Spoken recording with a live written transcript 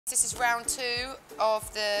This is round 2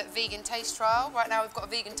 of the vegan taste trial. Right now we've got a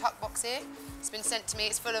vegan tuck box here. It's been sent to me.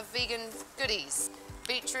 It's full of vegan goodies.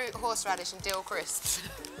 Beetroot, horseradish and dill crisps.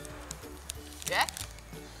 Yeah?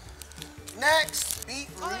 Next,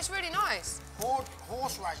 beetroot. Oh, that's really nice.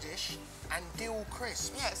 Horseradish and dill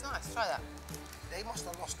crisps. Yeah, it's nice. Try that. They must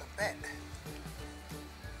have lost a bet.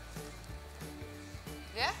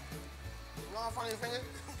 Yeah? You know how funny the thing is?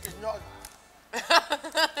 It's not...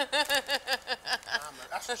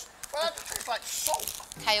 That's just, well, that tastes like salt.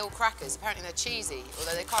 Kale crackers. Apparently they're cheesy,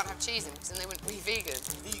 although they can't have cheese in because then they wouldn't be vegan.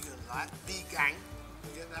 Vegan, like vegan.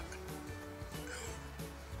 You get that?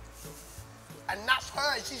 And that's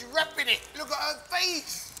her. She's repping it. Look at her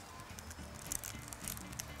face.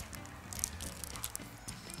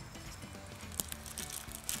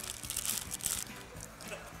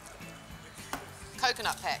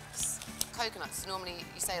 Coconut pecks. Coconuts, normally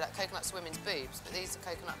you say like coconuts are women's boobs, but these are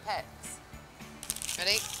coconut pecks.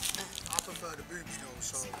 Ready? I prefer the boobs though,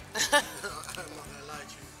 so I'm not gonna lie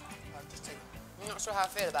to you. I'll just take it. I'm not sure how I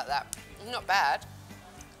feel about that. It's not bad.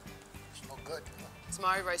 It's not good.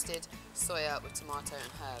 Tamari roasted soya with tomato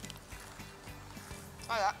and herb.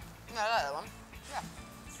 Try that. Yeah, I like that one. Yeah.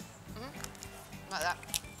 Like that.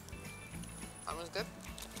 That one's good.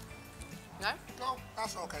 No? No,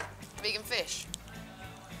 that's okay. Vegan fish.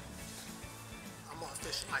 I'm not a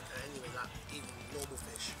fish liker anyway, like even normal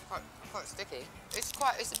fish. Quite sticky. It's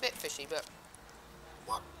a bit fishy, but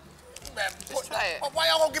What? Man, just try it. why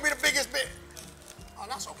y'all gonna give me the biggest bit? Oh,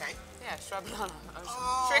 that's okay. yeah, strawberry banana. I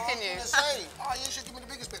was tricking you. I was gonna say, oh, you should give me the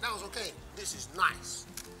biggest bit. That was okay. This is nice.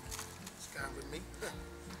 It's going with me.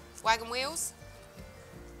 Wagon wheels.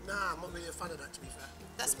 Nah, I'm not really a fan of that, to be fair.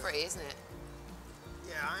 That's pretty, isn't it?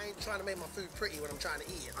 Yeah, I ain't trying to make my food pretty when I'm trying to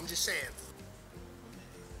eat it. I'm just saying.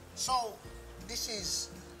 So, this is...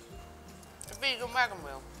 A vegan wagon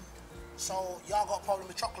wheel. So, y'all got a problem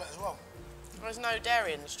with chocolate as well? There's no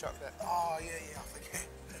dairy in this chocolate. Oh, yeah, I forget.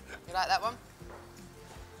 You like that one?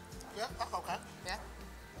 Yeah, that's okay. Yeah?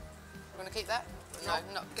 You want to keep that? No,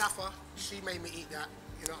 not. Gaffer, she made me eat that.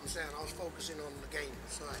 You know what I'm saying? I was focusing on the game,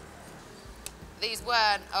 so... These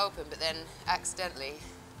weren't open, but then accidentally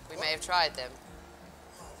we may have tried them.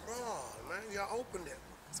 Oh, man, y'all opened it.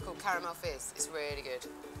 It's called Caramel Fizz. It's really good.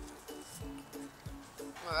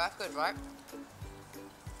 Well, that's good, right?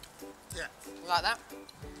 Yeah. You like that?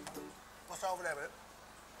 What's over there, man?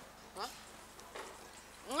 What?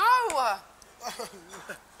 No!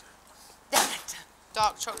 Damn it.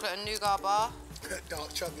 Dark chocolate and nougat bar.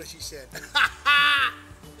 Dark chocolate, she said. I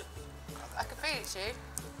can feed it to you.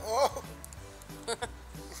 Oh!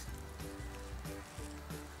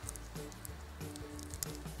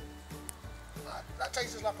 That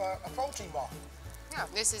tastes like a protein bar. Yeah.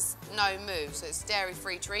 This is no moo, so it's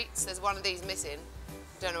dairy-free treats. There's one of these missing.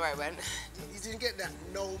 Don't know where it went. You didn't get that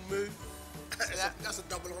no moo? That's a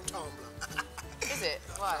double entendre. Is it?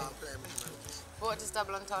 Why? I'm playing with you, man. What does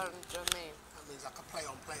double entendre mean? That means like a play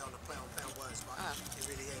on words, but it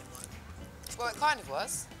really ain't one. Well, it kind of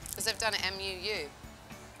was, because they've done it MUU.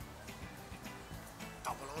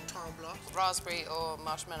 Double entendre. Raspberry or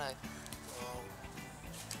marshmallow. Well,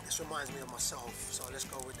 this reminds me of myself, so let's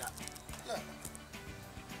go with that. Look.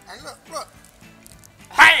 And look.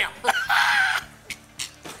 BAM!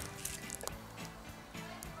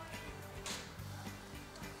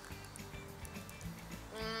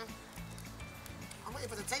 I'm waiting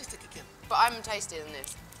for the taste to kick in. But I'm tastier than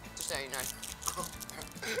this, just so you know.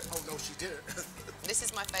 Oh no, she didn't. This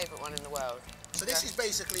is my favourite one in the world. So this is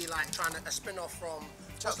basically like trying to a spin-off from...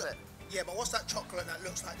 Chocolate. Yeah, but what's that chocolate that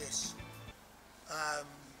looks like this?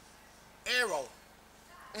 Aero.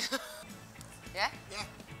 Yeah? Yeah,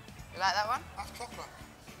 You like that one? that's chocolate.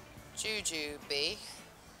 Jujube.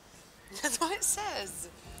 That's what it says.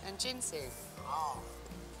 And ginseng. Oh,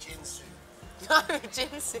 ginseng. No,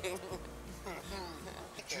 ginseng.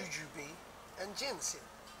 Jujube and ginseng.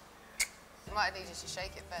 I might need you to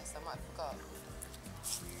shake it first, I might have forgot.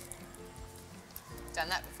 Done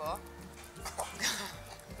that before.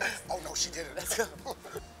 Oh no, she didn't. Let's go.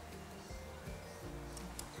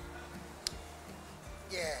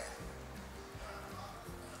 Yeah.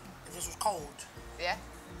 If this was cold, Yeah?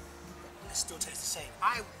 it still tastes the same.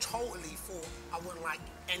 I totally thought I wouldn't like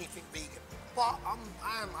anything vegan, but I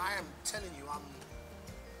am telling you, I'm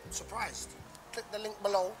surprised. Click the link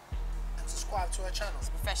below and subscribe to our channel.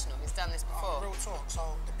 Professional, he's done this before. Real talk.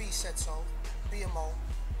 So the Beast said so. BMO.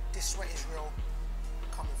 This sweat is real.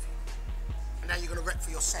 Coming for you. And now you're gonna rep for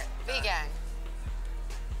your set. Vegan.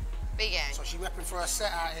 Vegan. So she repping for her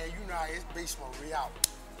set out here. You know how it is. Beast mode. We out.